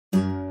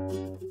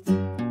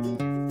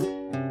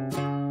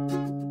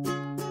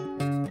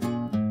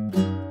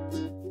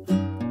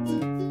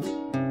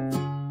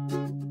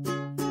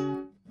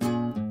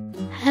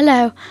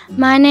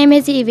My name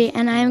is Evie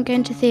and I am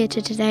going to theatre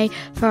today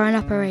for an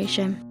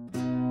operation.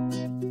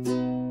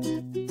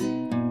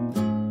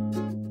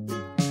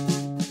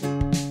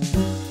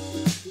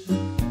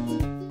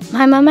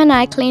 My mum and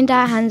I cleaned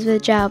our hands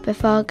with gel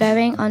before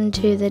going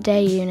onto the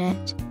day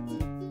unit.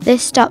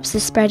 This stops the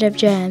spread of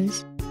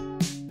germs.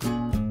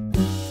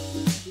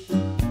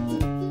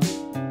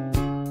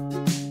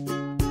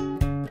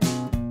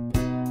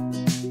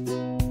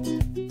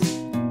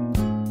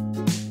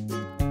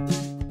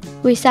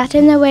 We sat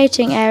in the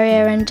waiting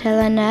area until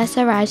a nurse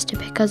arrives to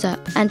pick us up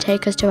and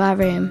take us to our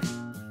room.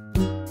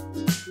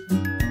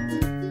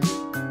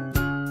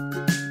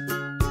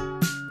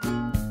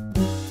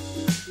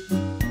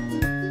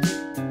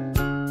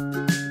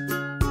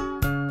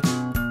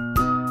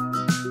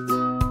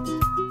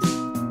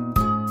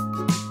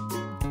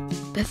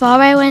 Before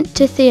I went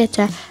to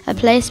theatre, a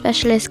play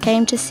specialist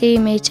came to see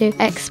me to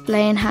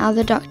explain how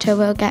the doctor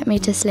will get me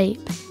to sleep.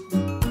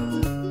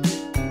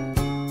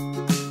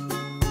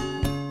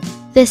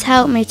 This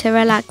helped me to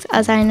relax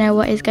as I know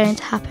what is going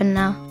to happen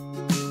now.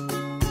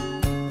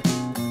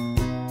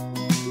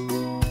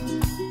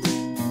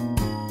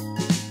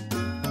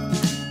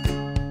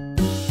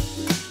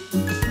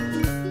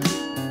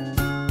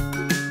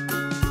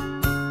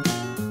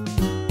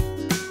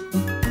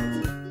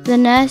 The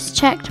nurse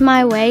checked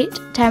my weight,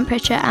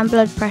 temperature and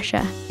blood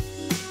pressure.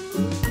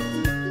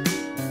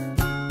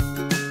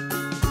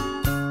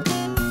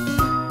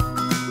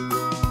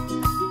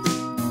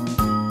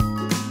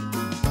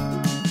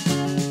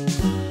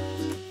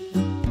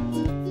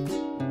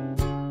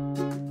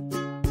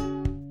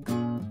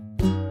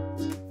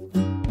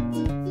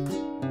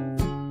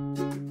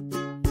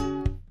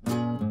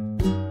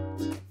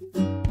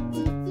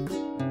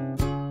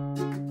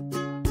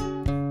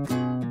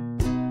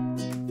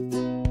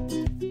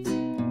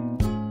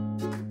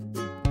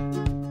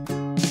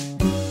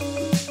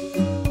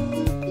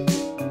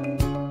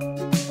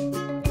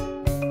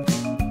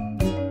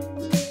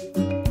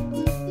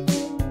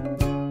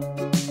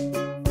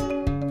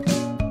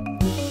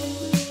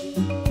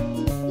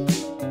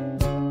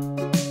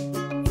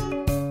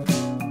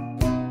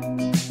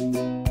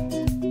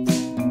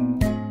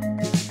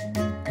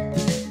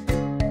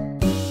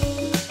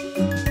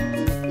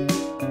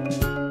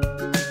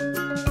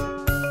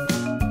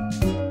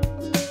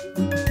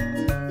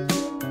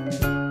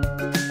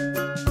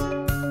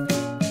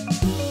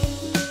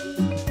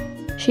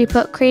 She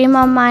put cream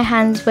on my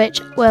hands which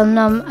will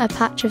numb a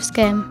patch of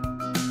skin.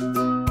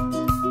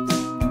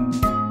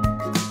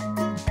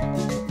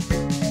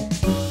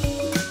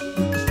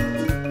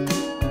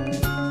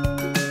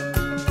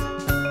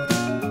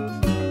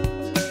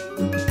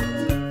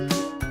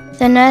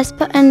 The nurse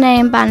put a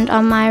name band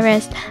on my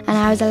wrist and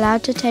I was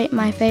allowed to take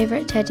my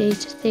favourite teddy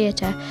to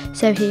theatre,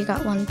 so he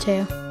got one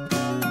too.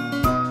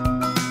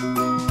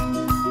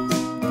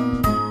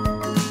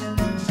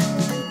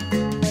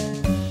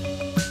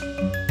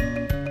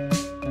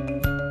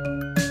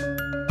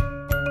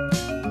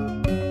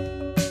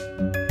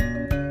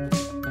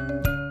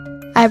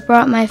 I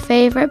brought my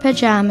favourite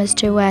pyjamas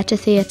to wear to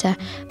theatre,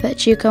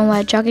 but you can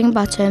wear jogging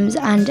bottoms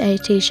and a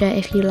t-shirt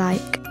if you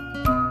like.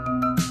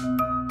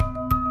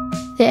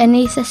 The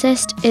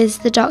anaesthetist is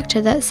the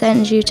doctor that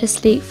sends you to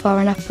sleep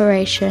for an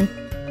operation.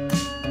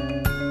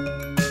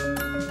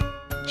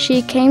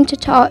 She came to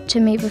talk to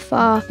me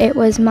before it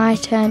was my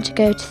turn to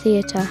go to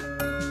theatre.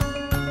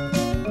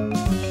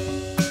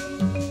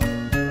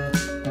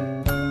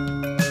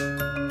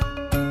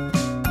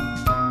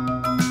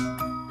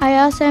 I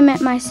also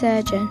met my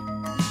surgeon.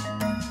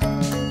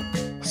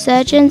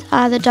 Surgeons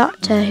are the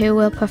doctor who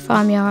will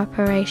perform your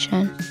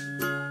operation.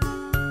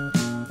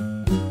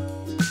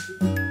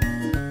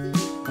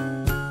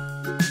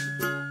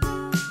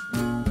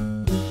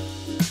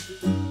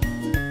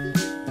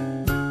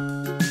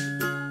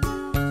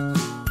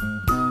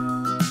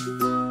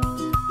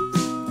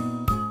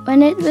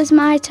 When it was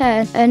my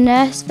turn, a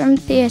nurse from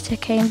theatre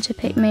came to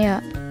pick me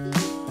up.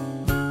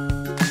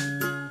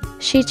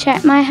 She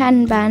checked my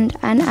handband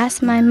and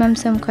asked my mum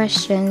some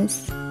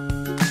questions.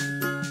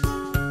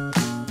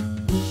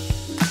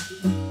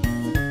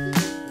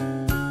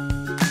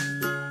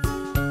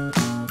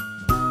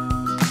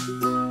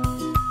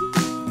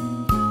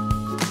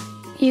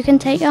 You can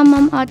take your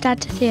mum or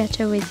dad to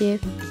theatre with you.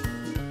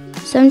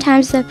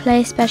 Sometimes the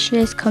play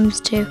specialist comes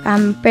too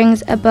and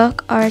brings a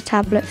book or a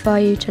tablet for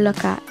you to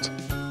look at.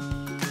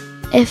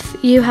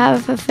 If you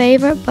have a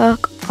favourite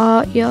book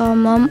or your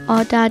mum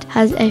or dad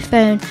has a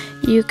phone,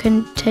 you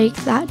can take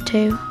that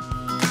too.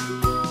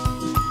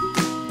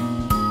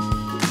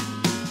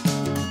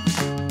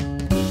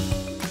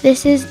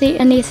 This is the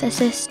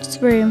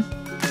anaesthetist's room.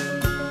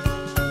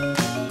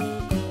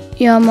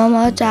 Your mum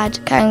or dad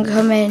can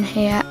come in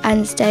here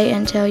and stay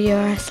until you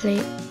are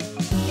asleep.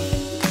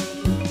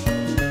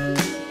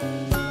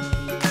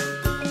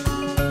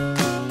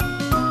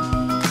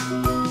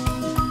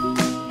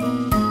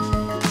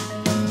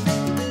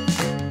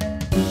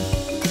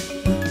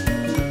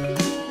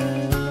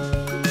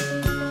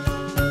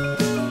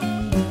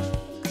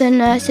 The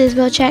nurses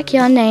will check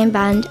your name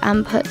band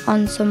and put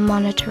on some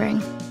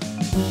monitoring.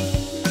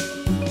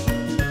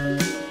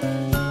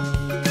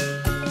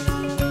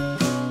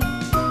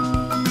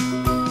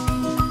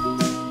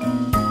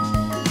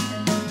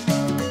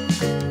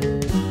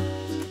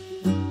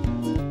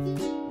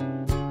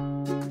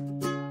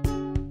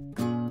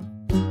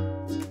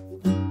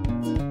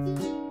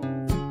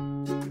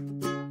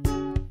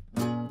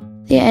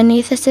 The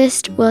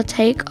anaesthetist will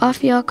take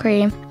off your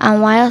cream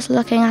and whilst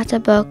looking at a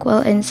book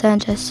will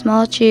insert a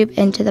small tube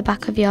into the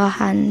back of your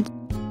hand.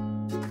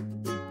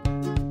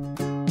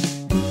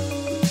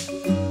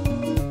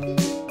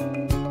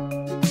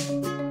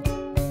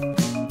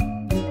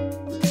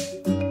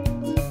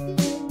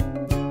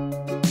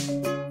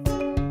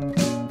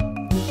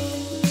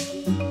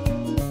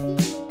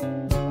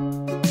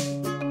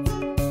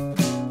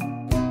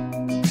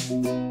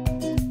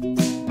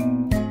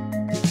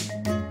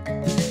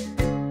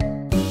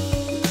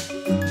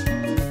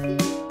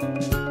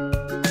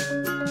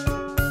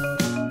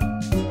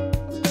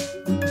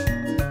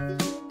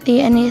 The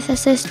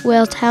anaesthetist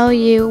will tell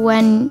you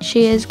when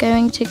she is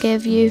going to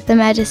give you the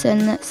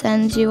medicine that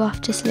sends you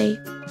off to sleep.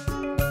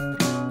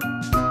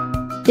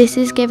 This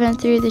is given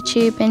through the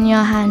tube in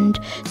your hand,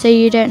 so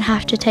you don't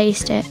have to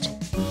taste it.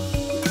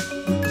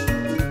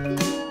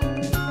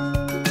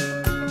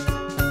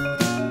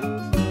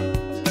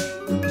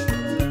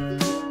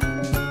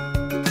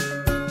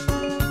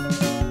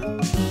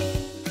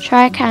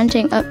 Try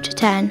counting up to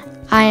 10.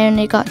 I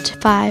only got to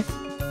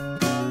 5.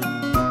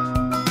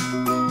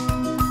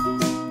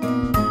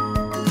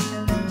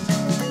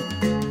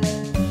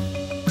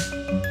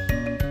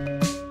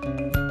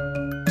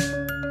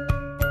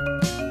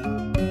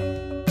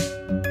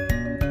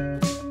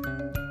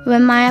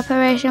 When my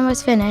operation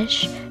was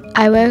finished,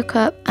 I woke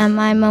up and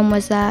my mum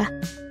was there.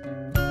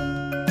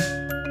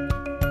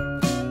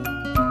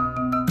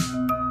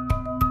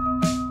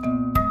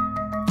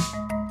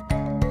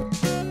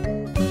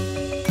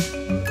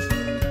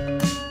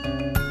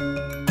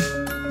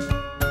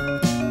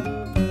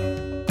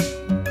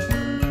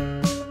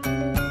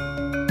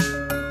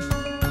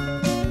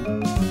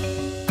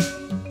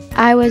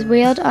 I was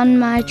wheeled on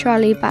my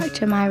trolley back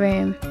to my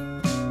room.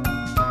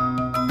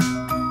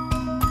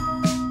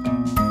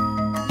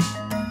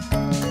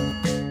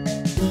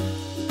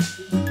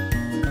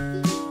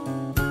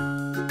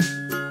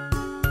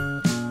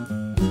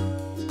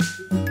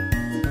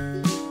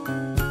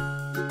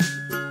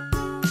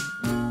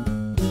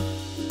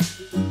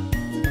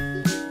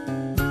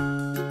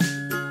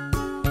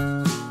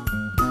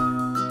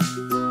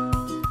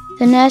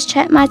 The nurse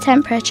checked my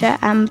temperature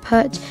and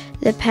put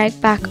the peg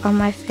back on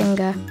my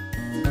finger.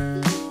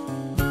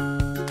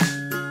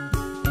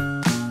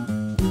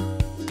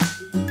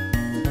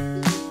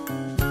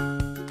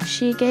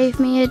 She gave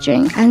me a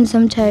drink and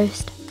some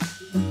toast.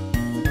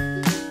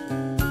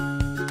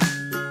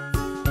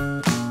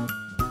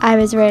 I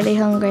was really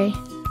hungry.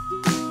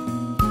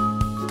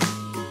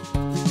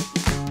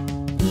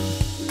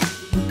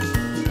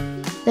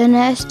 The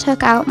nurse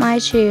took out my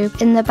tube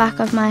in the back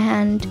of my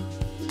hand.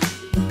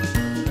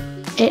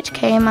 It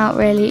came out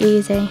really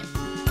easy.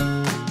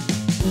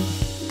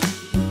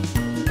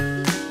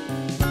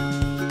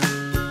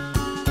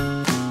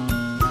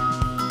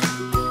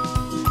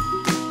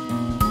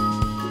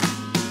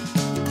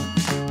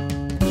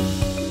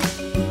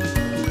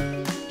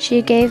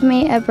 She gave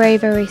me a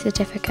bravery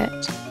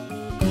certificate.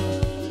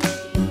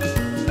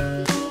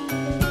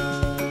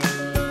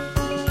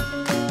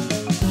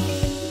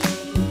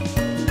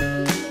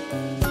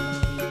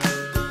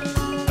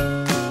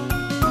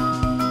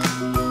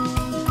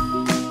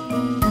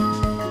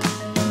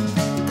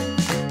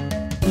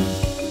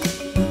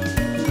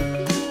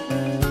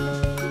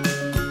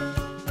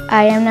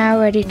 I am now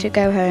ready to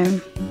go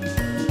home.